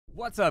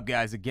What's up,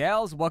 guys and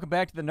gals? Welcome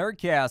back to the Nerd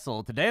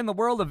Castle. Today in the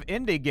world of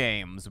indie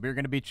games, we're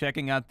going to be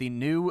checking out the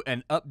new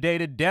and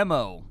updated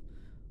demo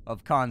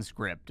of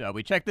Conscript.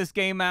 We checked this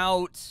game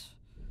out,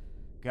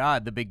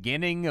 the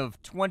beginning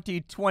of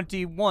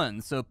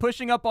 2021, so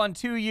pushing up on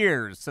 2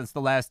 years since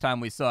the last time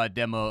we saw a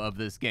demo of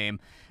this game.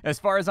 As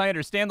far as I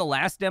understand, the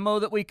last demo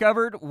that we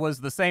covered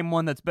was the same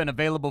one that's been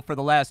available for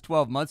the last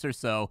 12 months or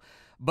so,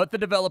 but the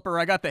developer,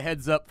 I got the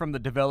heads up from the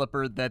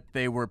developer that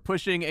they were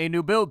pushing a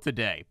new build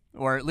today,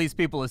 or at least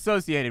people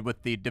associated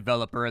with the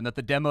developer, and that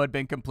the demo had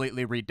been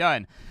completely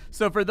redone.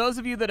 So for those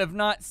of you that have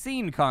not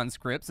seen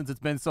Conscript, since it's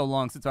been so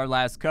long since our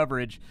last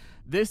coverage,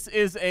 this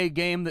is a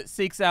game that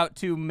seeks out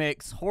to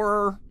mix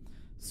horror,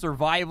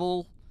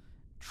 survival,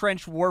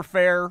 trench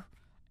warfare,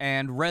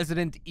 and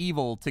Resident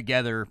Evil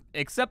together,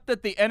 except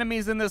that the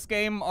enemies in this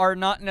game are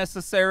not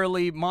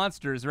necessarily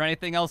monsters or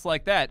anything else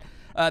like that.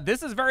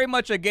 This is very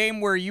much a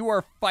game where you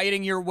are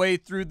fighting your way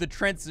through the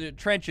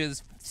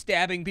trenches,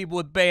 stabbing people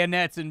with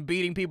bayonets and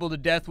beating people to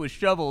death with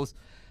shovels,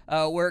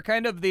 where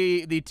kind of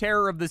the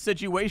terror of the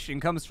situation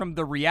comes from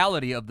the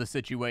reality of the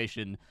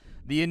situation,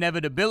 the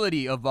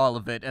inevitability of all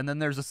of it, and then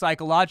there's a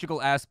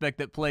psychological aspect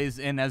that plays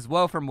in as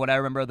well from what I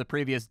remember of the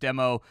previous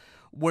demo,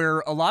 where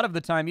a lot of the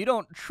time you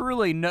don't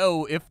truly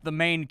know if the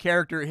main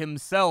character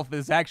himself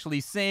is actually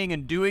seeing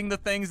and doing the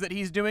things that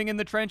he's doing in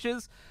the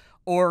trenches,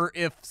 or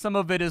if some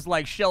of it is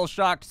like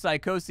shell-shocked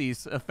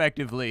psychoses,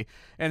 effectively.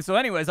 And so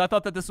anyways, I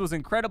thought that this was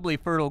incredibly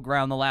fertile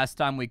ground the last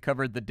time we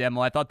covered the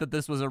demo. I thought that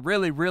this was a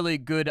really, really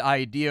good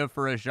idea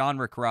for a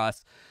genre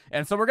cross.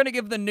 And so we're going to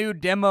give the new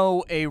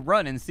demo a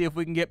run and see if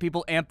we can get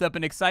people amped up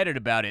and excited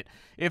about it.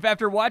 If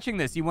after watching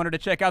this you wanted to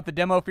check out the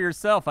demo for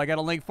yourself, I got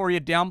a link for you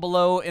down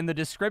below in the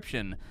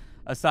description.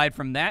 Aside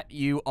from that,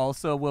 you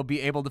also will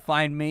be able to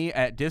find me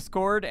at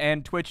Discord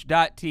and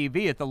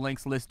Twitch.tv at the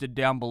links listed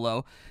down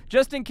below,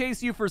 just in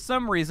case you for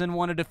some reason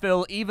wanted to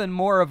fill even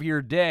more of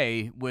your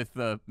day with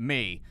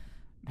me.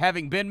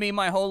 Having been me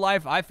my whole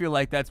life, I feel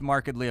like that's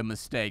markedly a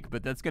mistake,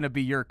 but that's going to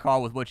be your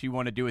call with what you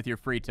want to do with your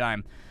free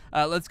time.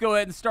 Let's go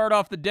ahead and start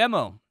off the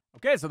demo.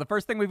 Okay, so the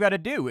first thing we've got to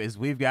do is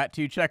we've got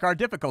to check our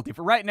difficulty.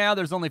 For right now,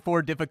 there's only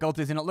 4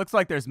 difficulties, and it looks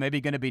like there's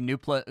maybe going to be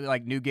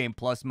new game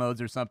plus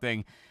modes or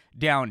something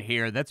down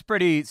here. That's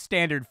pretty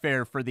standard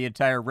fare for the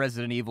entire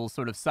Resident Evil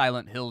sort of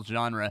Silent Hill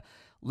genre.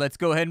 Let's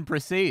go ahead and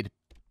proceed.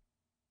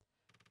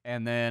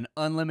 And then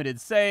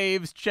unlimited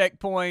saves,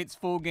 checkpoints,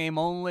 full game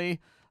only.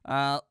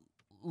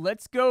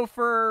 Let's go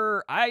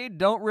for, I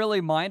don't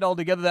really mind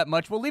altogether that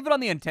much. We'll leave it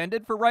on the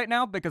intended for right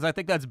now because I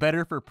think that's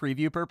better for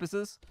preview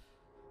purposes.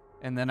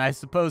 And then I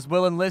suppose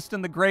we'll enlist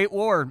in the Great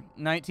War.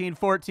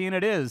 1914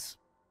 it is.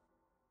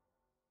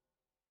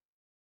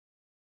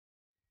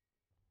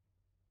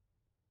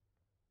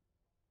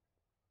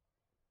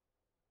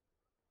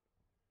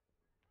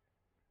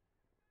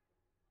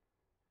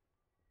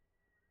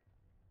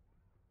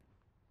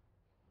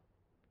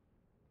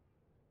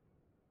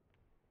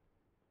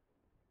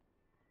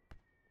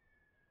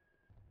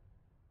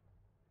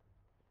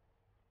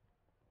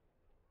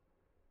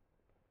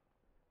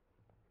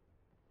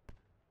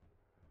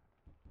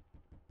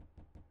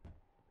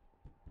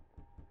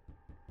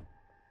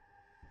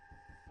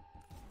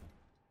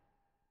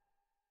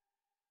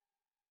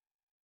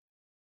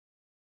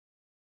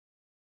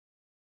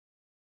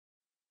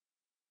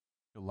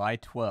 July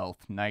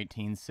 12th,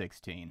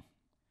 1916.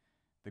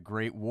 The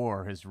Great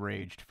War has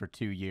raged for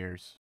 2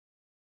 years.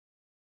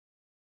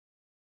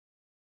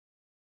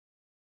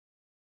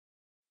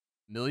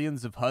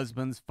 Millions of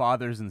husbands,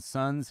 fathers, and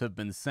sons have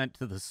been sent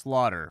to the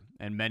slaughter,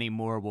 and many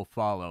more will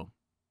follow.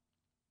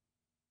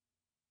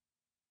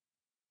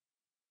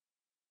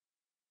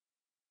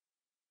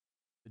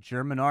 The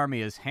German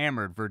army has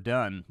hammered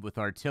Verdun with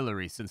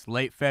artillery since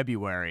late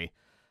February.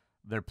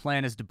 Their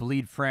plan is to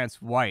bleed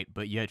France white,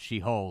 but yet she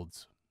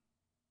holds.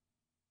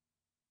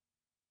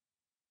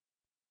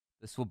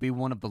 This will be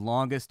one of the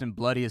longest and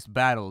bloodiest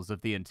battles of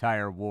the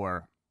entire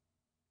war.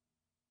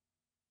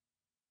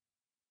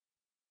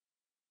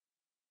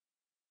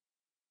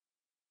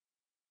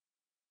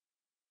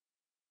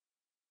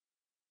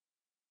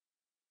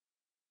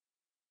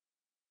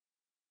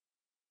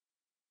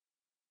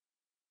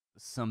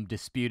 Some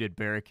disputed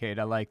barricade,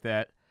 I like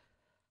that.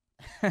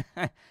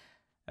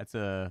 That's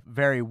a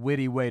very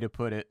witty way to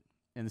put it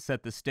and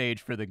set the stage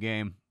for the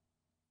game.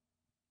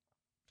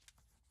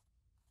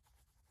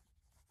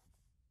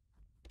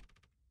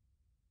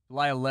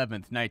 July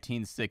 11th,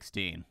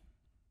 1916.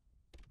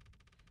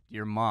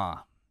 Dear Ma,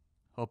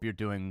 hope you're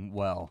doing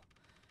well.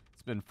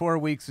 It's been 4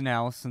 weeks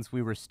now since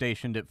we were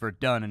stationed at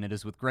Verdun, and it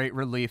is with great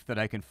relief that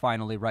I can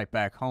finally write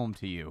back home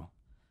to you.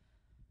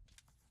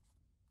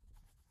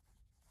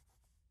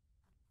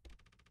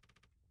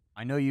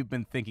 I know you've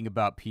been thinking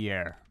about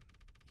Pierre.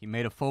 He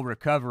made a full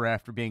recovery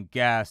after being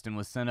gassed and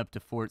was sent up to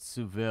Fort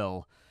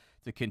Souville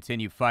to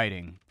continue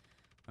fighting.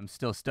 I'm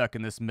still stuck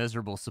in this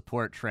miserable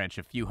support trench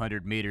a few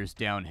hundred meters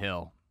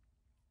downhill.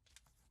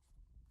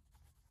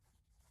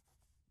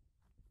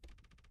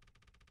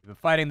 We've been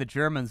fighting the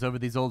Germans over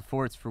these old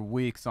forts for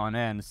weeks on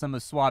end. Some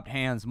have swapped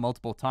hands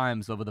multiple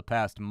times over the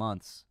past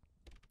months.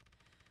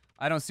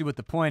 I don't see what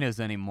the point is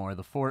anymore.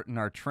 The fort and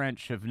our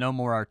trench have no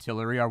more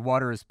artillery, our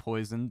water is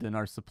poisoned, and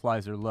our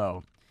supplies are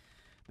low.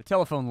 The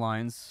telephone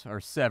lines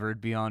are severed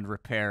beyond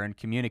repair, and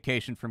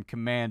communication from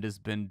command has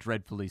been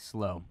dreadfully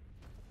slow.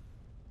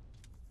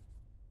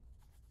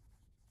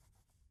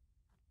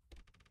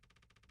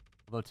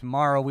 Although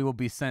tomorrow we will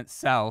be sent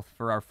south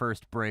for our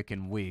first break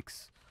in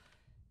weeks.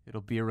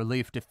 It'll be a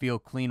relief to feel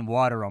clean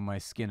water on my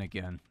skin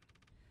again.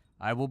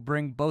 I will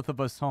bring both of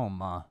us home,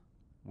 Ma.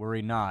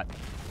 Worry not.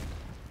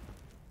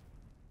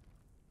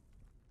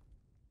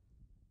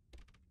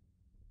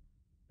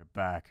 They're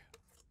back.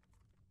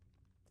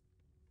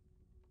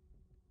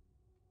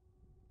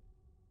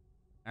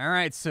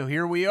 Alright, so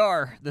here we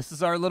are. This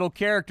is our little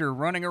character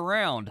running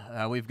around.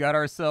 We've got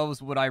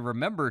ourselves what I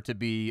remember to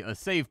be a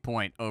save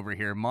point over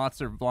here.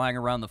 Moths are flying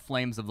around the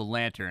flames of the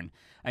lantern.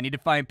 I need to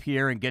find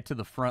Pierre and get to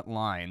the front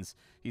lines.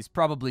 He's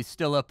probably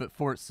still up at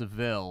Fort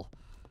Seville.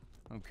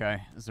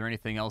 Okay, is there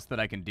anything else that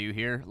I can do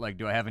here? Like,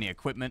 do I have any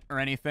equipment or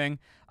anything?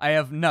 I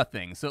have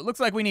nothing. So it looks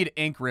like we need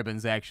ink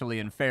ribbons, actually,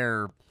 in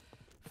fair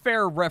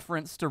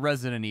reference to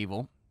Resident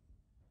Evil.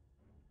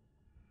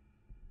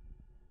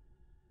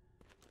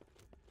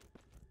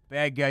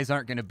 Bad guys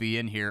aren't going to be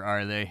in here,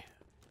 are they?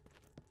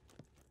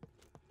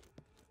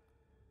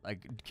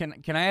 Like,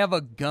 can I have a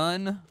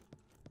gun?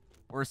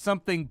 Or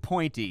something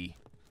pointy?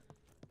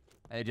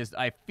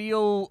 I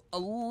feel a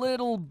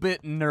little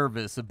bit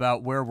nervous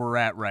about where we're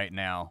at right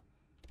now.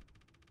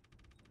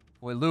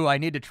 Boy, Lou, I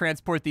need to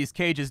transport these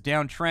cages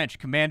down trench.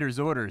 Commander's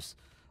orders.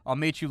 I'll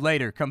meet you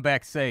later. Come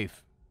back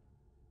safe.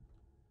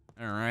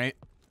 Alright.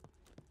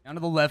 Down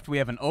to the left, we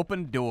have an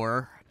open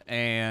door.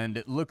 And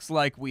it looks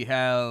like we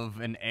have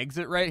an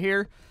exit right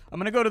here. I'm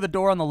going to go to the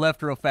door on the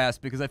left real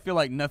fast because I feel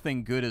like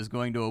nothing good is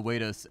going to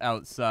await us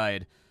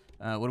outside.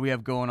 What do we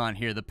have going on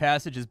here? The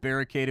passage is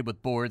barricaded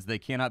with boards. They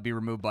cannot be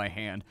removed by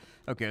hand.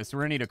 Okay, so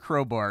we're going to need a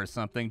crowbar or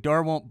something.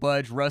 Door won't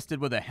budge, rusted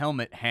with a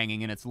helmet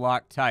hanging, and it's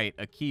locked tight.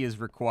 A key is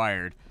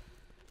required.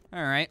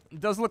 All right.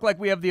 It does look like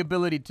we have the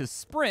ability to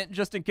sprint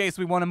just in case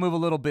we want to move a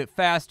little bit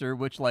faster,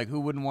 which, like,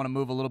 who wouldn't want to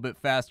move a little bit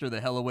faster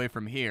the hell away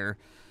from here?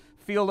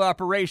 Field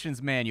Operations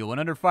Manual. When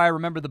under fire,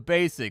 remember the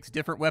basics.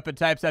 Different weapon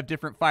types have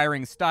different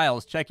firing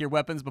styles. Check your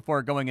weapons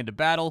before going into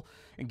battle.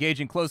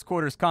 Engage in close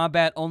quarters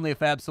combat only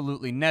if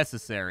absolutely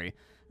necessary.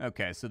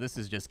 Okay, so this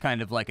is just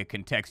kind of like a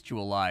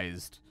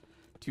contextualized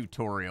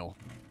tutorial.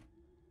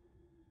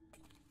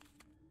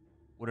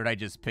 What did I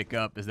just pick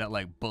up? Is that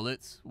like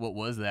bullets? What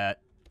was that?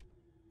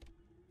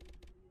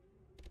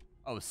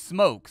 Oh,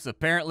 smokes.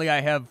 Apparently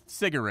I have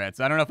cigarettes.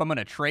 I don't know if I'm going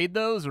to trade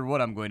those or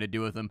what I'm going to do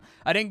with them.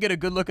 I didn't get a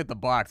good look at the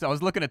box. I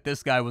was looking at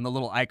this guy when the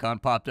little icon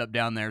popped up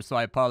down there, so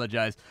I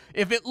apologize.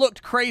 If it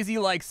looked crazy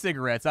like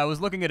cigarettes, I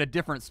was looking at a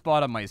different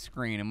spot on my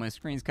screen, and my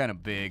screen's kind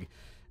of big.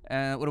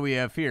 What do we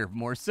have here?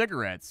 More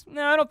cigarettes.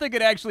 No, I don't think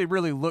it actually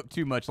really looked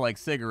too much like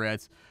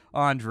cigarettes.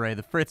 Andre,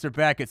 the Fritz are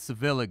back at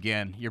Seville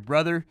again. Your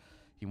brother?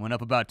 He went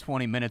up about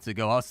 20 minutes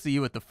ago. I'll see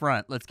you at the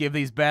front. Let's give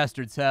these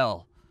bastards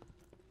hell.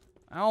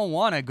 I don't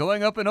want to.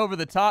 Going up and over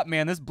the top,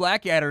 man. This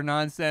Blackadder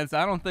nonsense,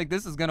 I don't think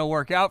this is going to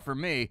work out for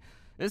me.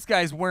 This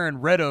guy's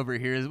wearing red over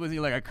here. Was he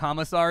like a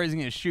commissar? Is he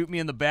going to shoot me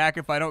in the back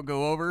if I don't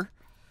go over?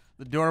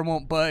 The door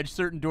won't budge.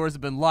 Certain doors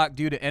have been locked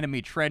due to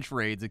enemy trench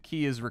raids. A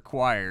key is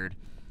required.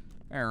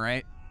 All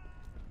right.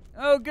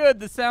 Oh,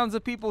 good. The sounds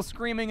of people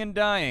screaming and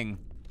dying.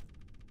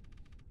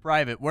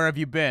 Private, where have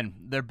you been?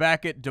 They're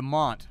back at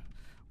Demont.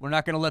 We're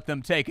not going to let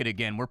them take it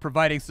again. We're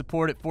providing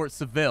support at Fort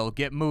Seville.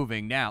 Get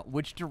moving. Now,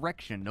 which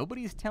direction?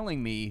 Nobody's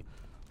telling me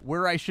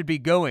where I should be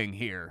going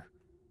here.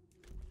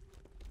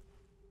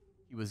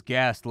 He was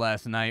gassed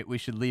last night. We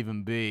should leave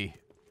him be.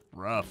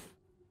 Rough.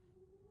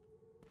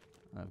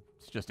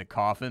 It's just a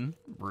coffin.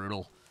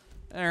 Brutal.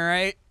 All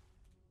right.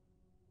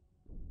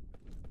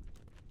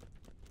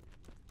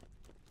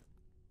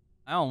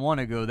 I don't want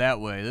to go that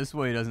way. This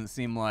way doesn't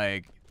seem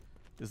like...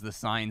 Does the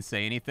sign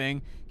say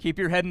anything? Keep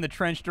your head in the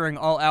trench during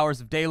all hours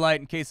of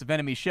daylight. In case of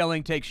enemy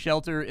shelling, take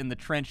shelter in the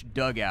trench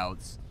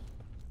dugouts.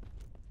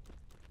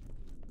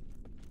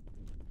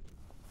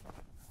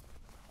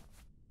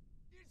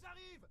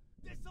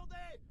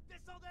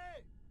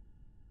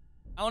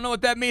 I don't know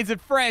what that means in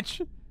French.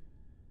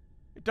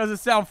 It doesn't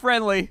sound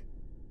friendly.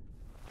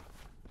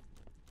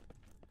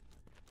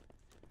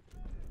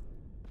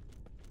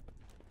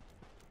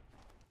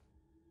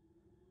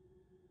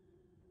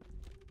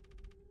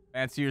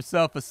 Fancy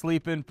yourself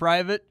asleep in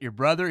private? Your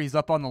brother, he's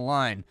up on the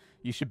line.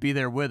 You should be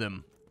there with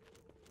him.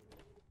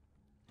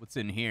 What's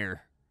in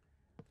here?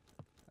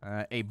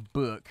 A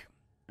book.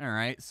 All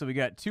right, so we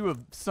got 2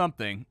 of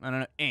something. I don't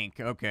know, ink.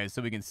 Okay,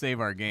 so we can save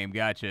our game.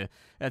 Gotcha.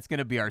 That's going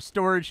to be our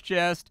storage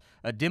chest.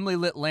 A dimly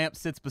lit lamp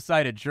sits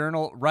beside a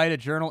journal. Write a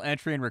journal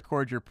entry and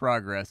record your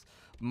progress.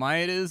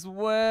 Might as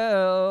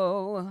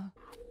well.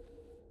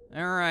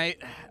 All right.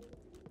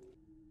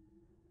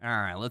 All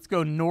right, let's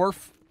go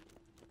north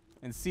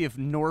and see if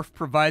North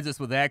provides us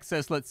with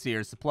access. Let's see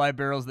here. Supply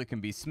barrels that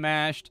can be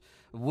smashed.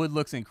 Wood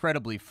looks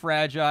incredibly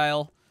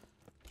fragile.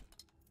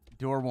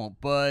 Door won't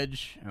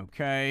budge.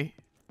 Okay.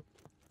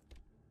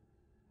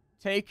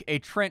 Take a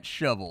trench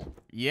shovel.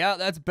 Yeah,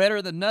 that's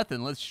better than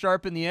nothing. Let's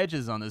sharpen the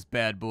edges on this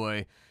bad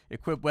boy.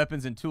 Equip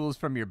weapons and tools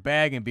from your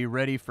bag and be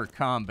ready for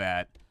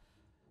combat.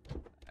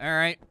 All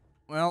right.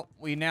 Well,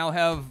 we now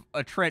have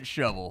a trench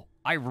shovel.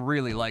 I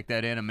really like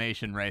that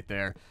animation right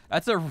there.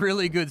 That's a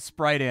really good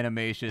sprite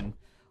animation.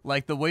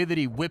 Like the way that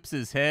he whips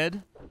his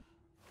head.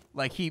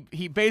 Like he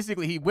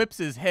basically whips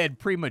his head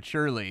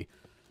prematurely.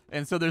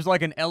 And so there's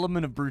like an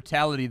element of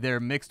brutality there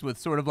mixed with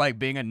sort of like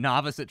being a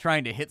novice at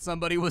trying to hit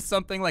somebody with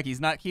something. Like he's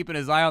not keeping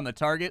his eye on the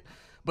target,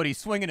 but he's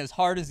swinging as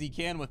hard as he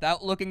can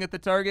without looking at the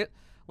target.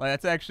 Like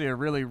that's actually a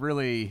really,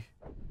 really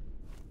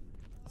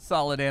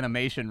solid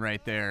animation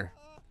right there.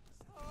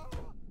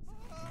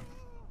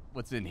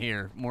 What's in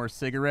here? More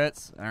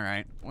cigarettes? All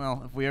right.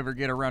 Well, if we ever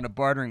get around to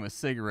bartering with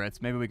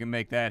cigarettes, maybe we can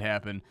make that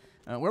happen.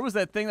 Where was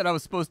that thing that I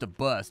was supposed to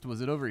bust?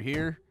 Was it over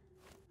here?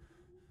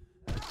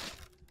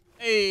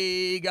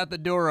 Hey, got the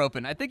door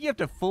open. I think you have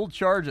to full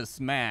charge a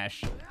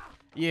smash.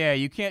 Yeah,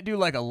 you can't do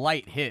like a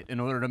light hit in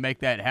order to make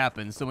that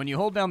happen. So when you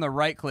hold down the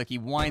right click, he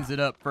winds it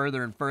up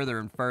further and further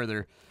and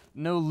further.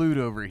 No loot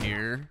over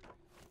here.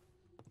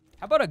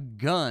 How about a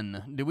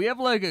gun? Do we have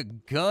like a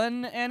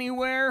gun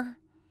anywhere?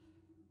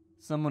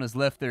 Someone has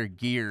left their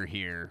gear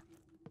here.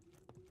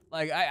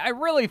 Like, I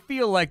really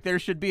feel like there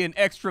should be an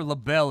extra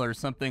label or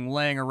something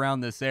laying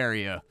around this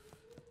area.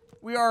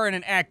 We are in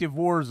an active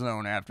war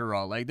zone after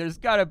all. Like, there's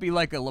gotta be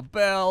like a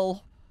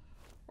label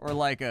or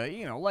like a,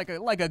 you know, like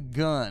a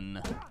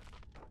gun.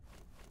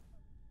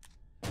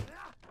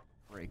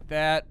 Break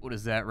that. What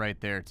is that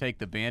right there? Take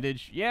the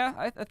bandage. Yeah,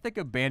 I think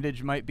a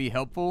bandage might be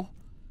helpful.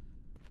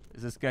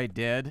 Is this guy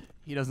dead?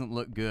 He doesn't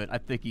look good. I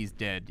think he's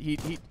dead.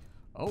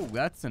 Oh,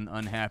 that's an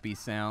unhappy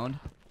sound.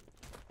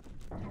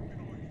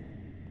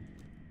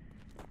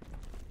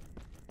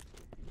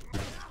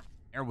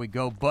 There we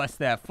go. Bust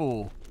that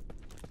fool.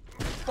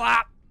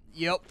 Flop!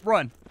 Yep,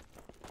 run.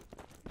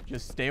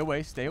 Just stay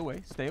away, stay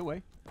away, stay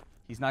away.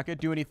 He's not gonna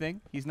do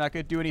anything. He's not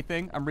gonna do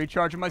anything. I'm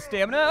recharging my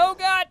stamina. Oh,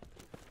 God!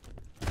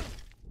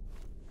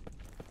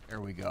 There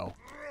we go.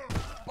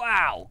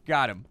 Wow!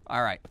 Got him.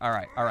 All right, all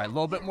right, all right. A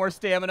little bit more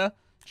stamina.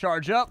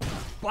 Charge up.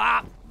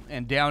 Bop!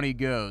 And down he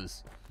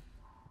goes.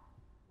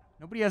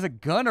 Nobody has a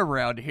gun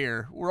around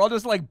here. We're all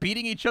just, like,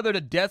 beating each other to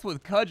death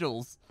with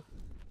cudgels.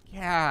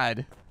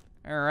 God.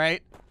 All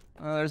right.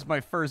 There's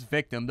my first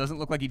victim. Doesn't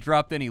look like he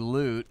dropped any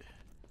loot.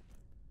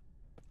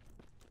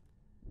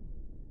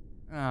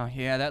 Oh,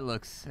 yeah,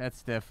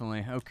 that's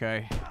definitely,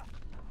 okay.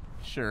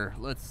 Sure,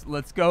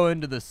 let's go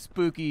into the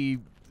spooky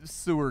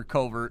sewer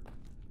culvert.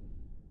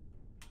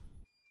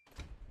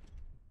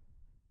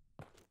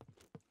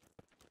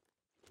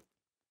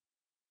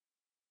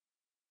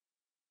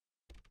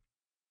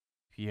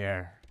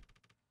 Pierre.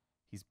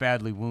 He's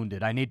badly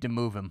wounded. I need to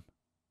move him.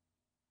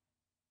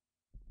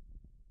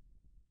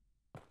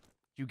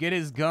 Did you get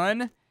his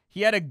gun?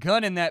 He had a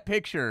gun in that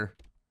picture.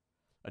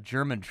 A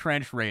German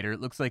trench raider. It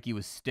looks like he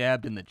was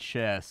stabbed in the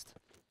chest.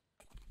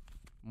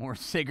 More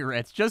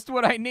cigarettes. Just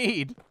what I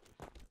need.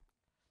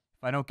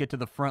 If I don't get to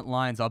the front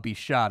lines, I'll be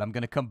shot. I'm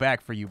gonna come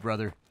back for you,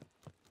 brother.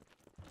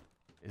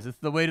 Is this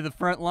the way to the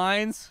front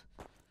lines?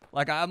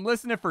 Like, I'm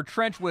listening for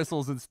trench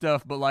whistles and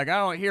stuff, but, like, I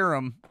don't hear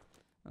them.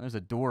 There's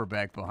a door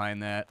back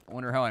behind that. I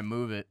wonder how I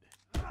move it.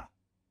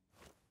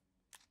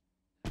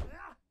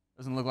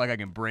 Doesn't look like I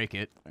can break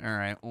it. All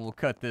right, well, we'll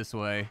cut this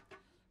way.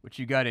 What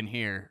you got in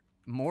here?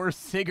 More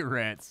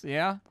cigarettes,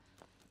 yeah?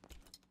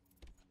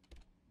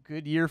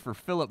 Good year for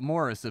Philip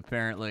Morris,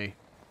 apparently.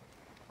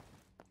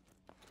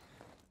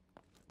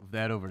 Move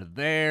that over to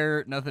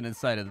there. Nothing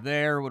inside of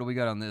there. What do we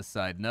got on this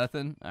side?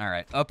 Nothing? All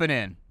right, up and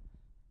in.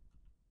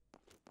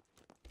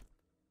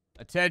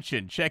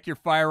 Attention, check your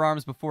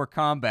firearms before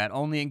combat.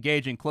 Only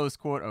engage in close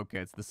quarter. Okay,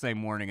 it's the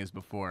same warning as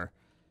before.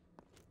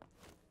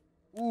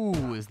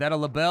 Ooh, is that a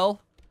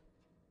label?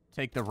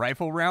 Take the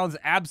rifle rounds?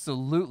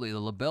 Absolutely. The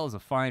label is a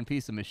fine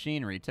piece of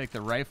machinery. Take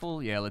the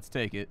rifle? Yeah, let's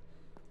take it.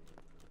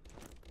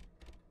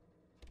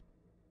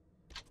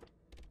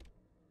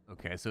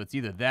 Okay, so it's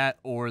either that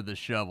or the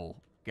shovel.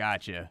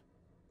 Gotcha.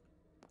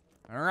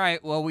 All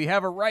right, well, we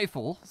have a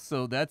rifle,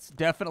 so that's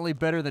definitely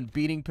better than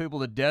beating people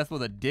to death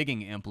with a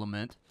digging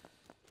implement.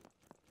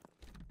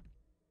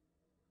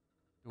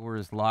 Door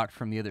is locked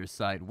from the other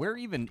side. Where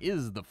even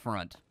is the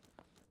front?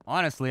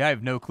 Honestly, I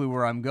have no clue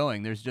where I'm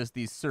going. There's just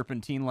these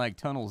serpentine-like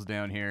tunnels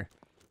down here.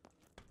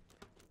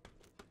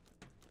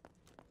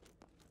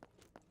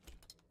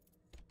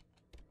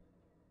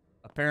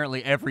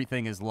 Apparently,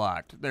 everything is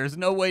locked. There's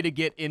no way to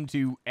get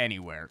into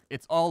anywhere.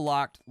 It's all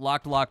locked,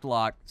 locked, locked,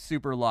 locked,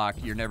 super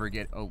locked. You're never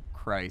get... Oh,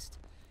 Christ.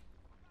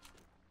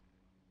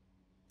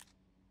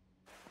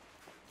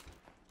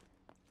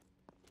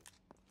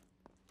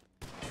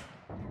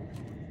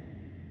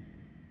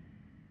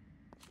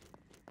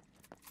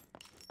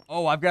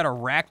 Oh, I've got to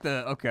rack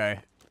the... Okay.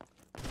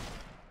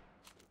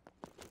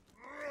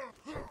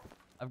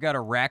 I've got to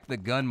rack the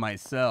gun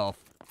myself.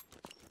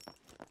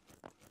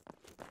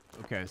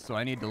 Okay, so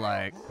I need to,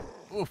 like...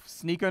 Oof,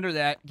 sneak under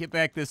that. Get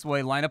back this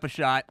way. Line up a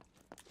shot.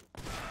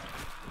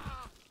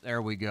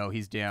 There we go.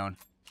 He's down.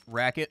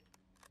 Rack it.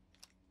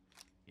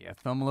 Yeah,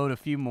 thumb load a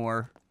few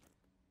more.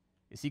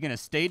 Is he going to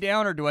stay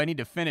down, or do I need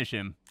to finish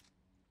him?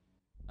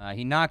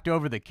 He knocked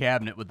over the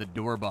cabinet with the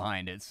door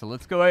behind it, so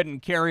let's go ahead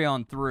and carry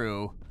on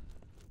through.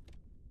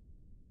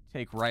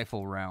 Take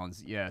rifle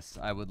rounds. Yes,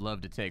 I would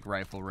love to take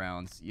rifle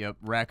rounds. Yep,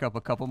 rack up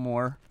a couple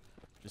more.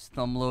 Just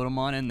thumb load them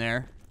on in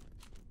there.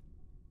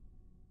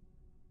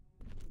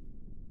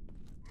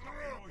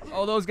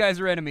 Oh, those guys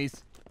are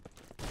enemies.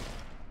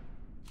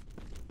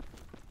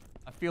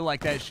 I feel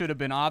like that should have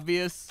been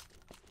obvious.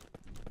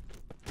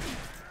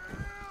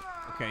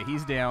 Okay,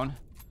 he's down.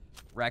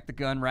 Rack the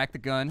gun, rack the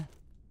gun.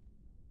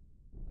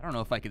 I don't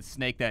know if I could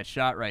snake that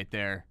shot right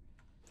there.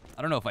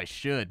 I don't know if I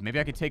should. Maybe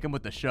I could take him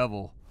with the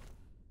shovel.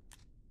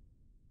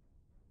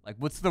 Like,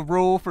 what's the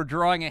rule for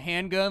drawing a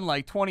handgun?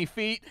 Like 20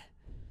 feet?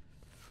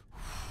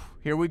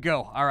 Here we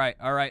go. All right,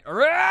 all right, all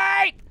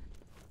right!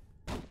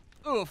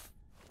 Oof.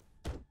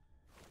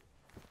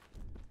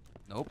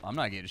 Nope, I'm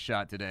not getting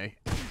shot today.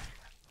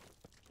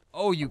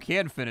 Oh, you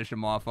can finish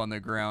him off on the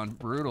ground.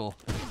 Brutal.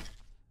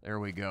 There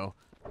we go.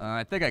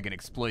 I think I can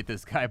exploit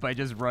this guy by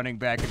just running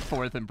back and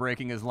forth and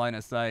breaking his line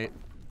of sight.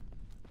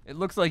 It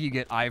looks like you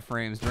get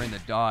iframes during the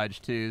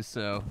dodge, too,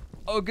 so...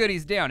 Oh, good,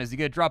 he's down. Is he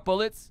gonna drop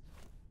bullets?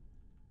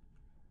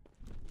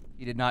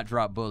 He did not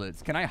drop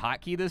bullets. Can I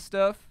hotkey this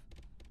stuff?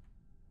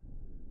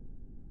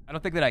 I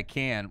don't think that I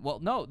can. Well,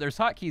 no, there's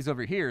hotkeys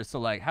over here, so,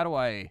 like, how do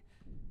I...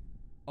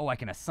 Oh, I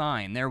can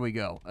assign. There we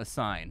go.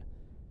 Assign.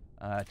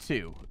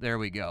 2. There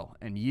we go.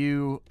 And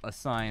you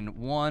assign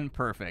 1.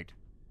 Perfect.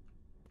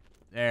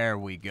 There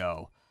we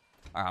go.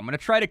 All right, I'm going to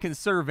try to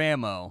conserve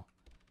ammo.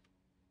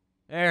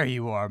 There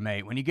you are,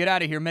 mate. When you get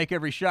out of here, make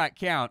every shot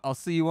count. I'll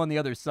see you on the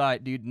other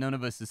side. Dude, none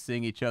of us is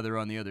seeing each other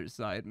on the other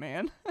side,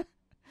 man.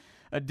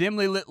 A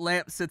dimly lit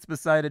lamp sits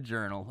beside a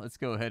journal. Let's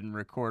go ahead and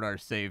record our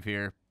save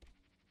here.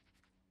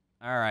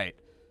 All right.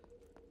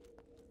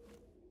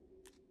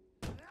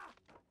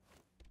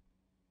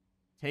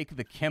 Take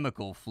the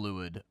chemical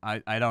fluid.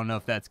 I don't know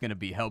if that's going to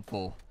be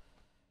helpful.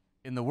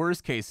 In the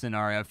worst case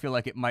scenario, I feel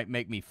like it might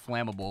make me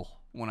flammable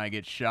when I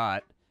get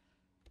shot.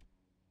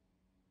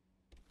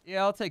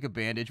 Yeah, I'll take a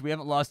bandage. We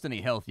haven't lost any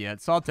health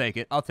yet, so I'll take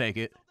it. I'll take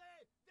it.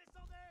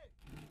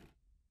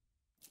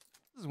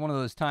 This is one of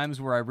those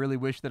times where I really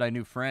wish that I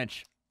knew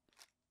French.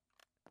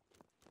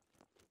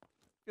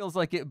 Feels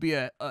like it would be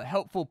a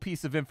helpful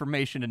piece of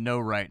information to know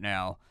right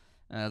now.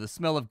 The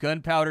smell of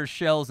gunpowder,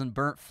 shells, and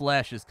burnt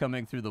flesh is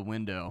coming through the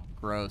window.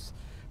 Gross.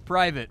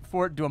 Private,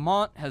 Fort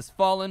Dumont has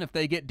fallen. If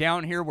they get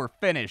down here, we're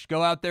finished.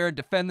 Go out there and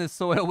defend this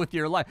soil with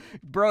your life.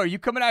 Bro, are you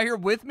coming out here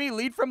with me?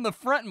 Lead from the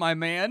front, my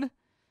man.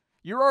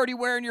 You're already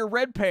wearing your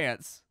red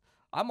pants.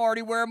 I'm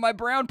already wearing my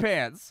brown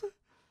pants.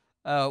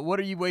 What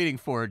are you waiting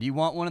for? Do you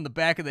want one in the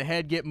back of the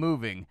head? Get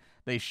moving.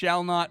 They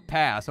shall not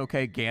pass.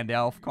 Okay,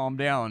 Gandalf, calm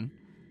down.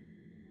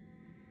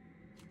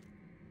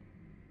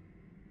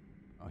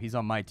 Oh, he's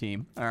on my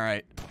team. All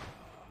right.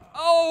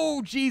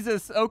 Oh,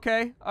 Jesus.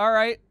 Okay. All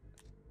right.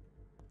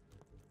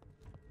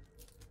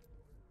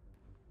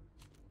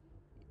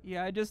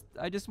 Yeah, I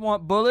just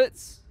want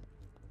bullets.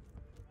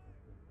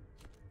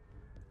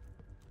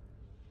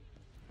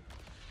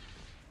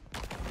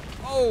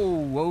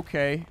 Oh,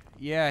 okay.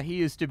 Yeah, he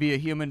used to be a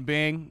human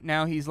being.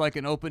 Now he's like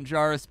an open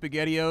jar of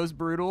SpaghettiOs.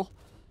 Brutal.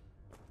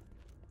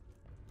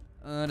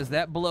 Does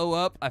that blow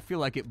up? I feel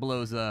like it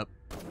blows up.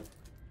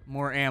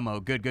 More ammo.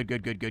 Good, good,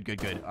 good, good, good, good,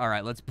 good. All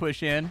right, let's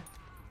push in.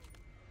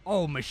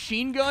 Oh,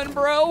 machine gun,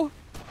 bro?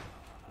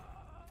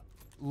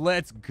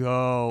 Let's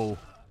go.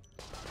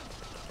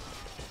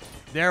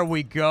 There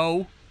we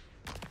go.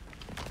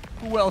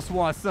 Who else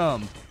wants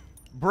some?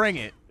 Bring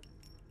it.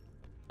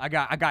 I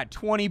got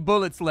 20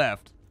 bullets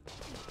left.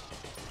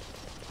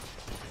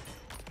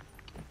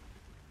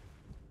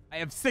 I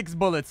have 6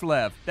 bullets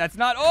left. That's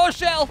not... Oh,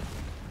 shell!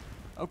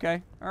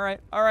 Okay. All right.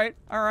 All right.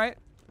 All right.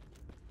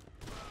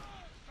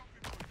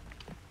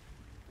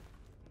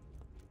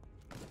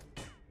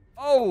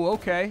 Oh,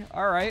 okay.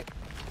 All right.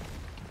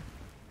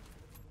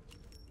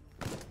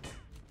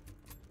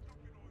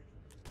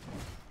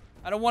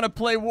 I don't want to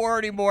play war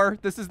anymore.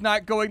 This is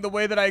not going the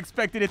way that I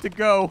expected it to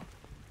go.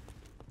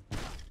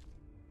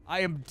 I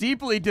am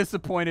deeply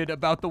disappointed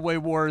about the way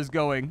war is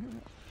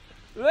going.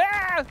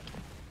 Ah!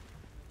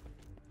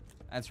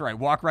 That's right.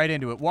 Walk right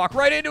into it. Walk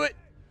right into it.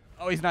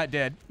 Oh, he's not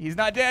dead. He's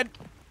not dead.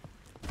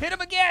 Hit him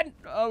again.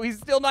 Oh, he's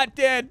still not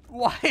dead.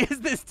 Why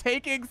is this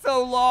taking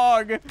so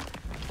long?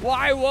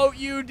 Why won't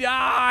you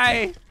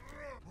die?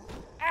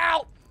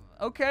 Ow.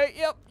 Okay,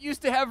 yep.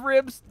 Used to have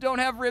ribs. Don't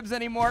have ribs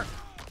anymore.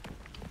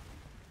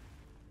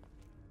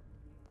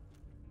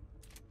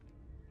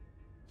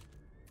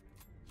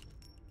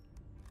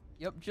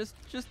 Yep, just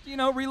you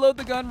know, reload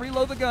the gun,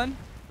 reload the gun.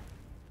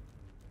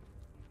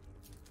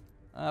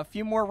 A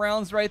few more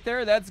rounds right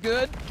there. That's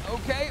good.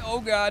 Okay. Oh,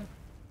 God.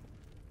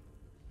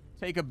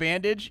 Take a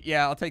bandage?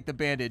 Yeah, I'll take the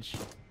bandage.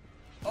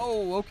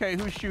 Oh, okay.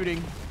 Who's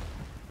shooting?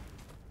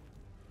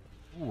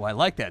 Ooh, I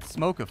like that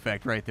smoke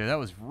effect right there. That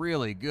was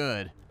really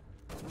good.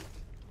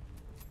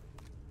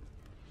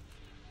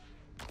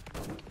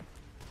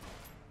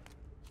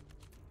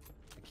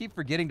 I keep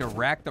forgetting to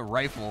rack the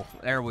rifle.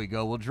 There we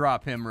go. We'll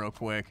drop him real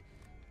quick.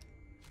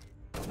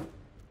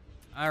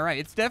 All right,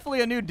 it's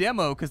definitely a new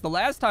demo, because the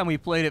last time we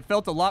played it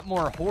felt a lot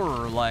more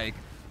horror-like,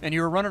 and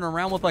you were running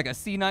around with, like, a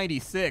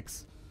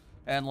C96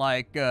 and,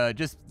 like,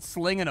 just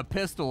slinging a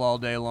pistol all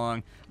day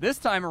long. This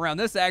time around,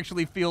 this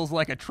actually feels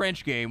like a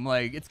trench game.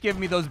 Like, it's giving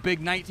me those big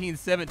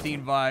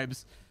 1917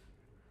 vibes.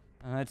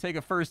 Take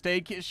a first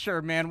aid kit?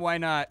 Sure, man, why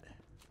not?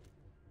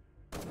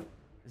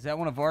 Is that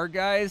one of our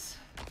guys?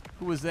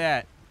 Who was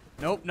that?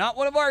 Nope, not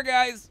one of our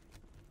guys.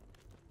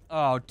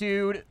 Oh,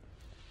 dude.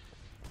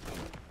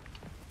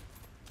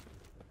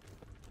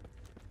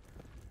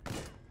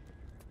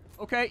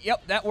 Okay,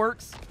 yep, that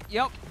works.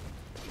 Yep.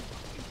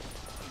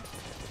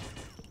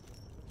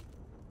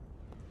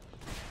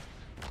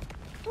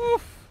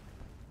 Oof.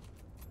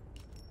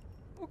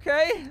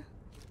 Okay.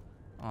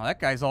 Oh, that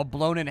guy's all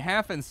blown in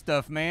half and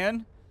stuff,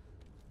 man.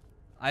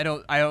 I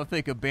don't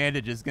think a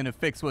bandage is gonna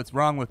fix what's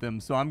wrong with him,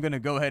 so I'm gonna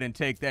go ahead and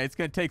take that. It's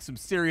gonna take some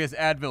serious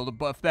Advil to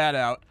buff that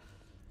out.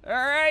 All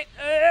right.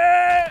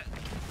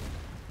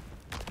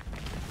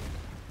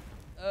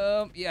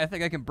 Yeah, I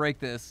think I can break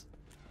this.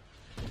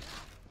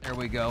 There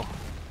we go.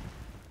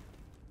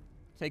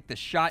 Take the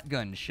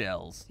shotgun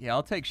shells. Yeah,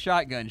 I'll take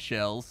shotgun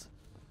shells.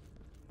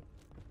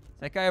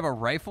 Does that guy have a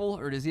rifle,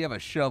 or does he have a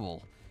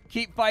shovel?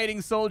 Keep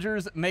fighting,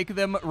 soldiers. Make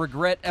them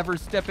regret ever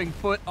stepping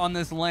foot on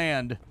this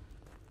land.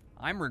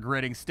 I'm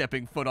regretting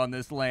stepping foot on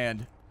this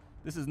land.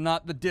 This is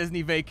not the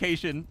Disney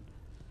vacation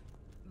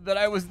that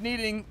I was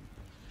needing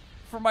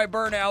for my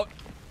burnout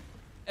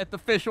at the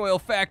fish oil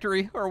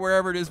factory, or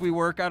wherever it is we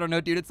work. I don't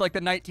know, dude. It's like the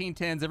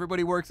 1910s.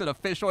 Everybody works at a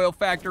fish oil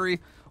factory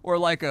or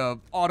like a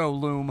auto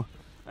loom.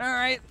 All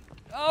right.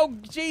 Oh,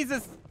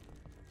 Jesus.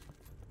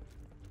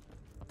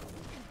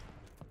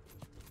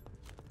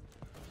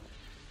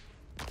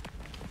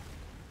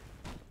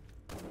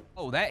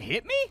 Oh, that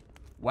hit me?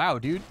 Wow,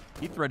 dude.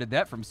 He threaded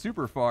that from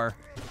super far.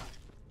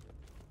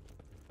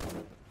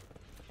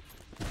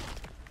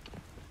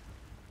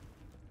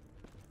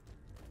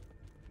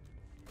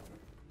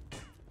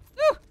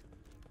 Woo!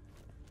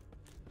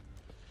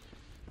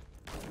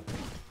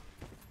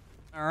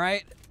 All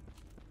right.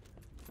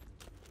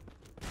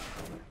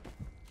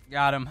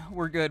 Got him.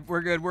 We're good.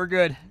 We're good. We're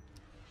good.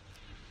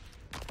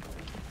 I'm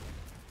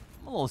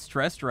a little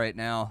stressed right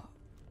now.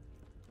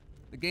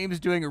 The game's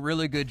doing a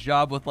really good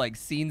job with, like,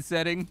 scene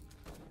setting,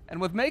 and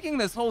with making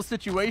this whole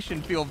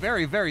situation feel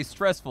very, very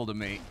stressful to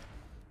me.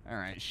 All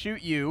right,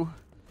 shoot you.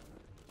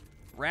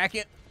 Rack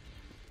it.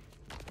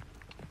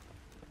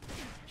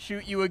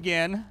 Shoot you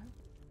again.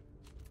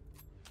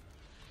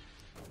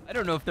 I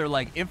don't know if they're,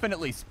 like,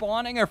 infinitely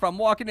spawning or if I'm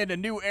walking into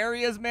new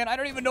areas, man. I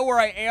don't even know where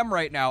I am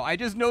right now. I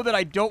just know that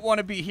I don't want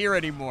to be here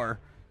anymore.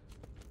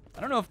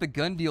 I don't know if the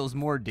gun deals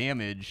more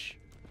damage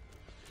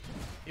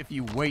if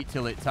you wait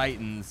till it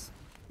tightens.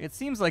 It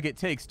seems like it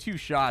takes 2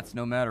 shots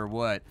no matter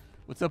what.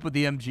 What's up with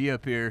the MG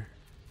up here?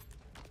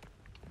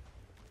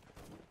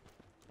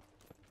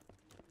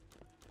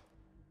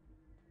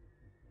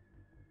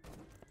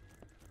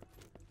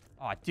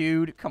 Aw,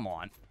 dude, come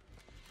on.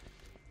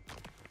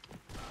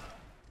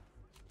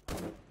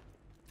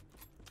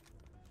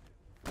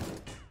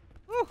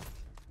 Whew.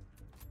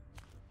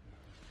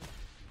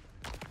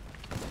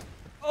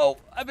 Oh,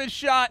 I've been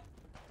shot.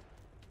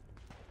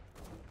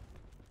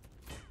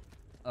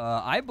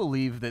 I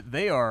believe that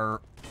they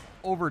are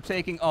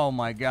overtaking. Oh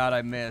my God,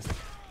 I missed.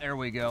 There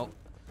we go.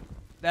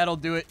 That'll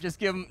do it. Just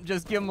give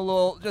him a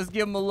little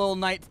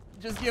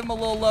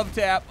love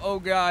tap. Oh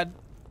God.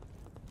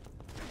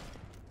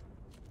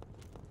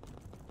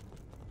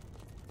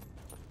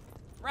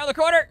 Around the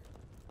corner.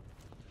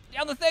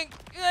 Down the thing.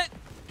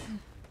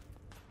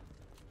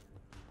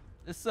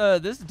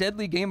 This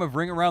deadly game of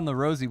Ring Around the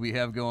Rosie we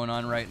have going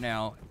on right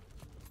now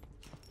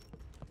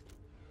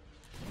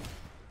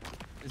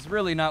is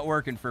really not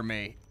working for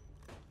me.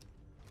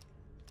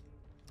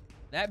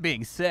 That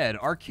being said,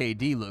 our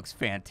KD looks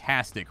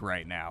fantastic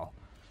right now.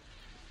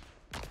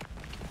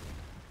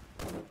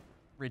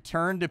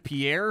 Return to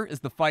Pierre?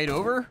 Is the fight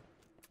over?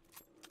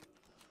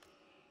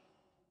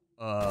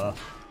 Oh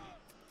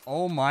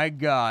my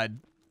God.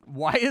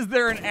 Why is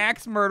there an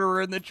axe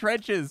murderer in the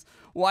trenches?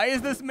 Why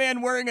is this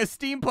man wearing a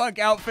steampunk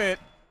outfit?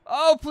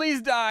 Oh,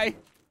 please die.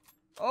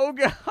 Oh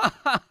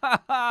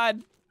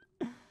God.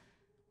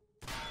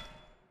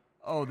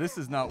 Oh, this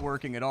is not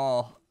working at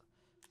all.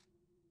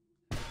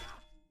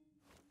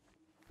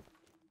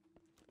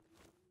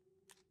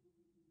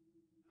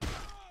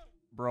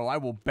 Bro, I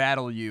will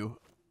battle you.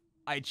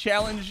 I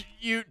challenge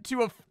you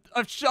to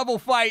a shovel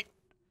fight.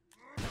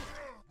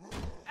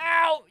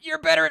 Ow! You're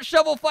better at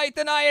shovel fight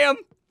than I am.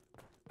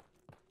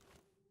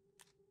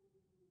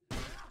 I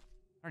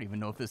don't even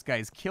know if this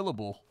guy's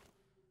killable.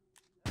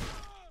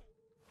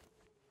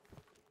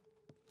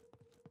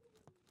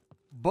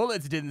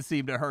 Bullets didn't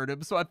seem to hurt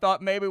him, so I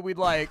thought maybe we'd,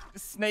 like,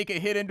 snake a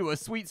hit into a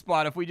sweet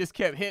spot if we just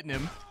kept hitting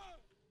him.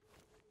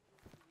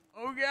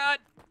 Oh God.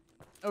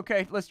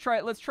 Okay, let's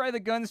try the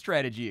gun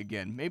strategy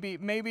again. Maybe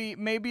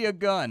a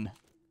gun.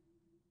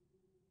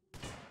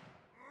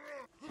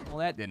 Well,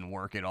 that didn't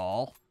work at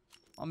all.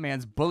 My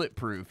man's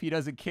bulletproof. He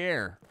doesn't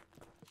care.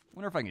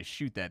 Wonder if I can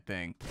shoot that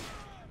thing.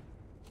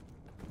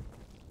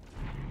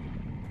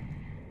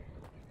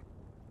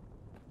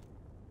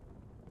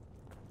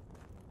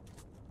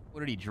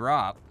 What did he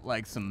drop?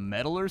 Like some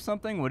metal or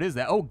something? What is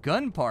that? Oh,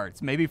 gun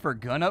parts. Maybe for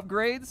gun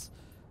upgrades?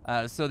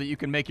 So that you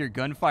can make your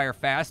gunfire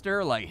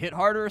faster, like hit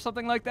harder or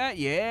something like that?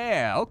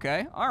 Yeah,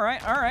 okay. All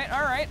right, all right,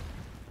 all right.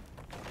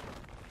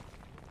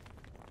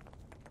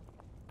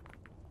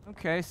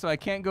 Okay, so I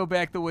can't go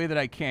back the way that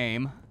I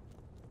came.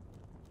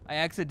 I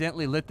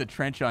accidentally lit the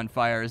trench on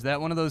fire. Is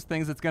that one of those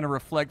things that's going to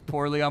reflect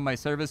poorly on my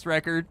service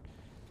record?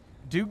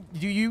 Do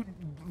you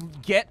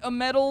get a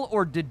medal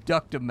or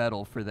deduct a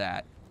medal for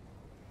that?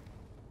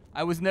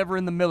 I was never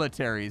in the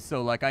military,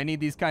 so, like, I need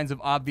these kinds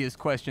of obvious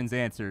questions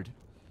answered.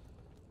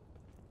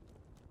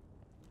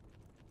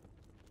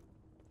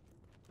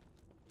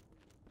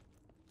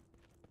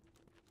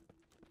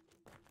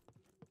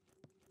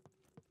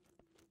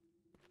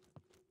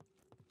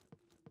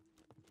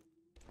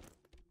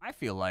 I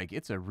feel like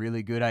it's a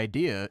really good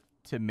idea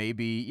to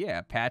maybe,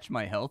 yeah, patch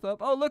my health up.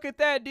 Oh, look at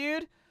that,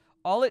 dude.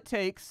 All it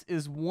takes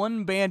is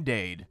one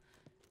Band-Aid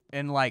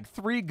and like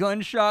 3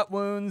 gunshot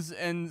wounds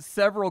and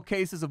several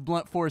cases of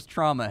blunt force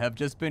trauma have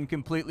just been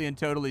completely and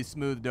totally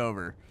smoothed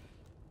over.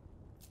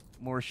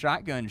 More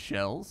shotgun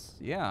shells.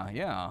 Yeah,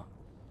 yeah.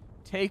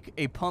 Take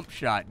a pump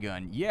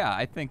shotgun. Yeah,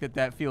 I think that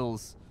that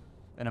feels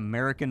an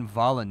American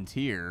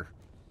volunteer.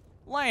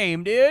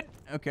 Lame, dude.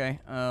 Okay,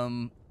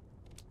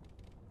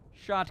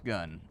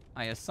 shotgun.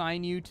 I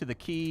assign you to the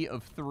key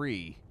of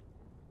 3.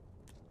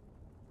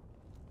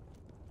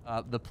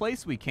 The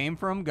place we came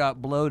from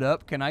got blowed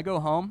up. Can I go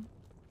home?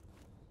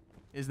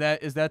 Is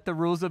that the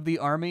rules of the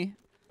army?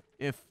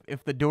 If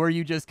the door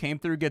you just came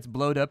through gets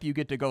blowed up, you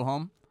get to go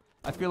home?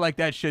 I feel like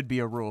that should be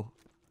a rule.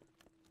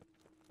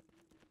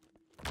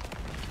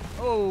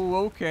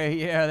 Oh, okay.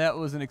 Yeah, that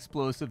was an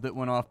explosive that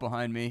went off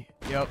behind me.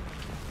 Yep.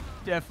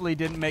 Definitely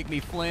didn't make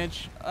me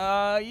flinch.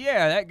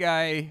 Yeah, that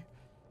guy...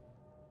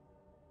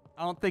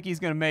 I don't think he's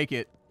gonna make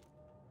it.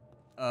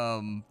 I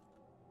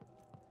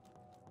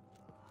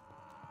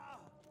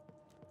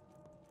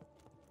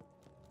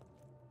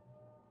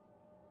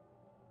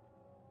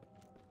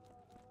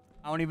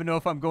don't even know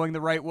if I'm going the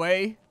right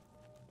way.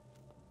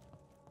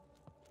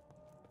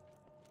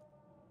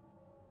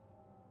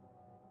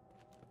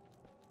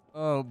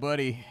 Oh,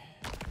 buddy.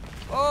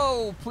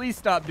 Oh, please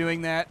stop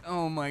doing that.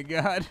 Oh, my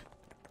God.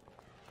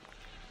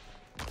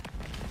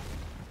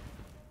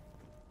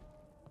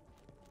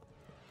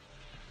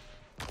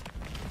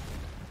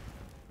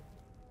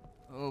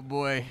 Oh,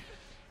 boy.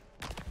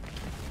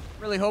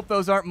 Really hope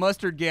those aren't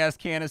mustard gas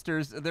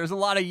canisters. There's a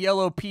lot of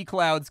yellow pea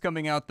clouds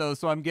coming out, though,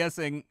 so I'm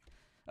guessing,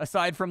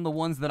 aside from the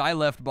ones that I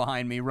left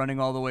behind me running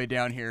all the way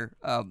down here,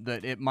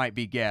 that it might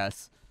be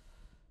gas.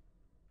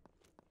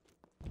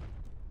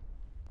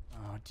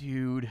 Oh,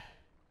 dude.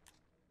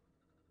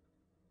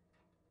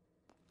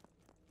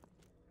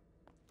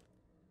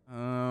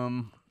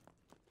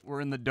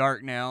 We're in the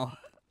dark now.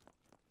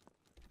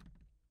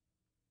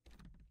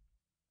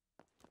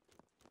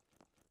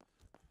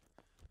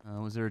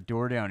 Was there a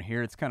door down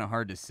here? It's kind of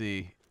hard to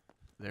see.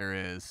 There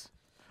is.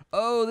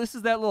 Oh, this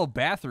is that little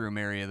bathroom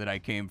area that I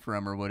came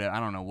from, or what? I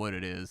don't know what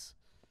it is.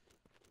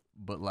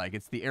 But, like,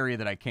 it's the area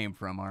that I came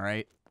from, all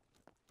right?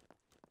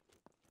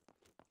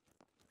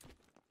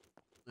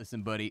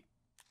 Listen, buddy.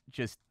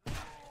 Just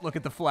look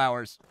at the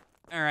flowers.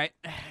 All right.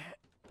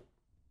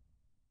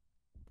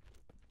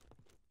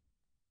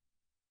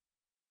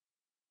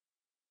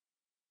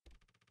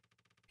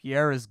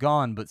 Pierre is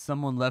gone, but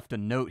someone left a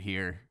note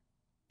here.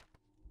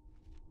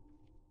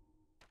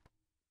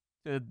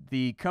 To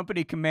the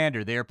company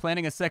commander, they are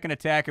planning a second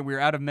attack and we are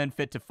out of men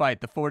fit to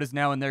fight. The fort is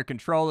now in their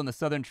control and the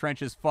southern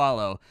trenches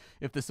follow.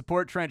 If the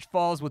support trench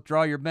falls,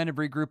 withdraw your men and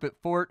regroup at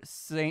Fort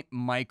St.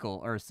 Michael,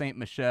 or St.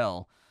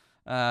 Michel.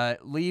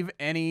 Leave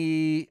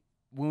any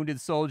wounded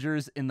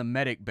soldiers in the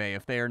medic bay.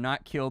 If they are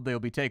not killed, they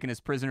will be taken as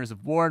prisoners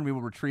of war and we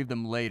will retrieve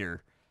them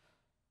later.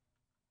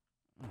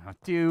 Oh,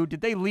 dude, did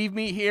they leave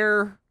me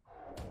here?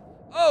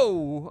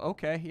 Oh,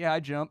 okay. Yeah, I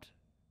jumped.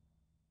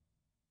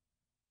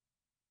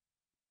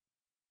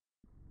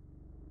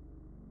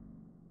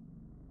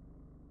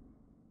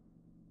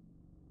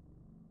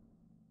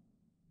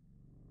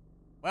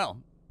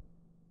 Well,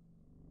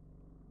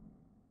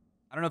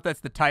 I don't know if that's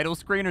the title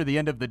screen or the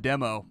end of the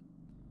demo.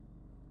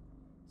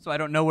 So I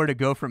don't know where to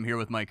go from here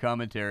with my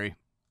commentary.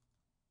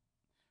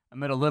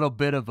 I'm at a little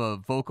bit of a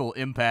vocal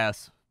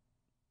impasse.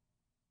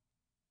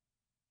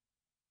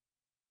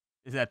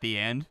 Is that the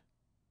end?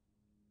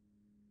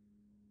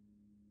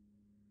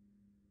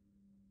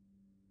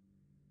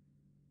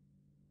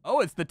 Oh,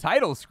 it's the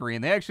title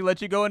screen. They actually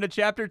let you go into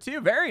Chapter 2.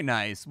 Very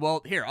nice.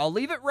 Well, here, I'll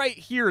leave it right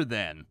here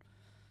then,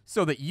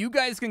 so that you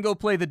guys can go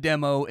play the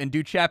demo and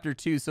do Chapter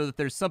 2 so that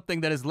there's something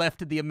that is left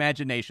to the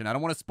imagination. I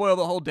don't want to spoil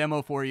the whole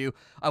demo for you.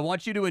 I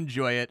want you to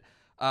enjoy it.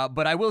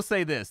 But I will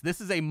say this. This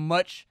is a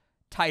much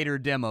tighter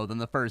demo than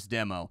the first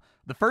demo.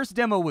 The first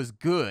demo was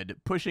good,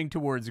 pushing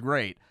towards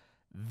great.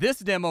 This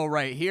demo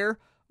right here,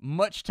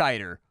 much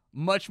tighter.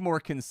 much more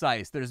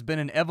concise. There's been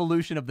an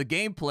evolution of the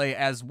gameplay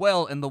as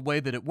well in the way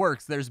that it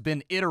works. There's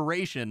been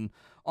iteration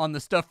on the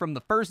stuff from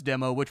the first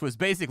demo, which was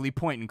basically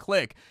point and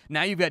click.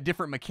 Now you've got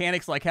different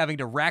mechanics like having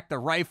to rack the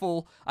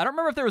rifle. I don't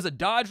remember if there was a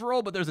dodge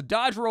roll, but there's a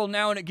dodge roll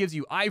now and it gives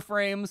you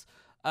iframes.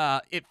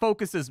 It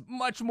focuses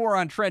much more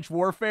on trench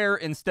warfare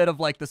instead of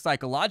like the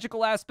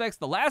psychological aspects.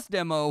 The last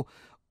demo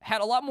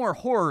had a lot more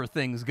horror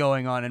things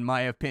going on, in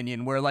my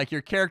opinion, where like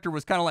your character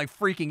was kind of like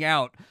freaking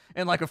out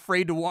and like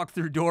afraid to walk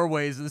through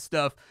doorways and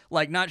stuff,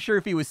 like not sure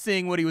if he was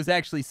seeing what he was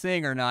actually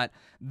seeing or not.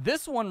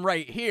 This one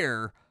right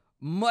here,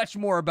 much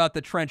more about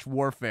the trench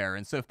warfare.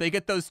 And so if they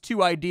get those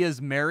two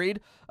ideas married,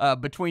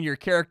 between your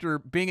character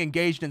being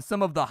engaged in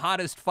some of the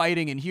hottest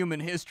fighting in human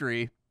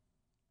history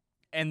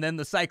and then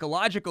the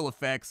psychological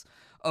effects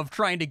of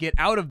trying to get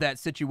out of that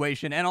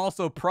situation and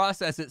also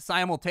process it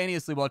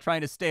simultaneously while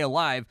trying to stay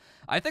alive,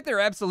 I think they're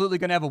absolutely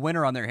going to have a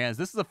winner on their hands.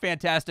 This is a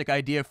fantastic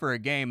idea for a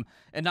game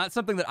and not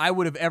something that I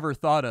would have ever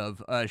thought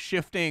of,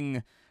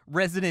 shifting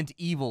Resident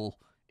Evil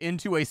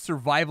into a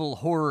survival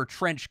horror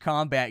trench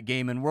combat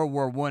game in World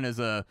War I as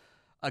a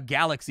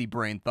galaxy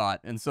brain thought.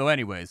 And so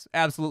anyways,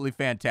 absolutely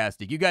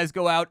fantastic. You guys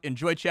go out,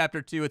 enjoy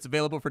Chapter 2. It's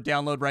available for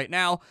download right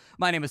now.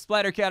 My name is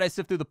Splattercat. I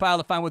sift through the pile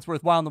to find what's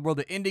worthwhile in the world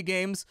of indie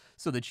games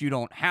so that you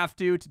don't have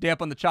to. Today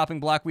up on the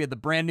chopping block, we had the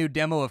brand new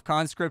demo of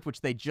Conscript,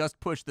 which they just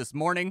pushed this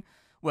morning.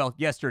 Well,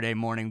 yesterday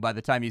morning by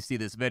the time you see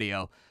this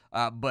video.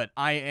 But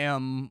I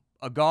am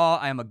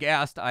aghast. I am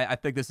aghast. I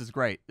think this is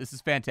great. This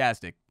is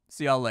fantastic.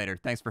 See y'all later.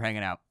 Thanks for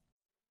hanging out.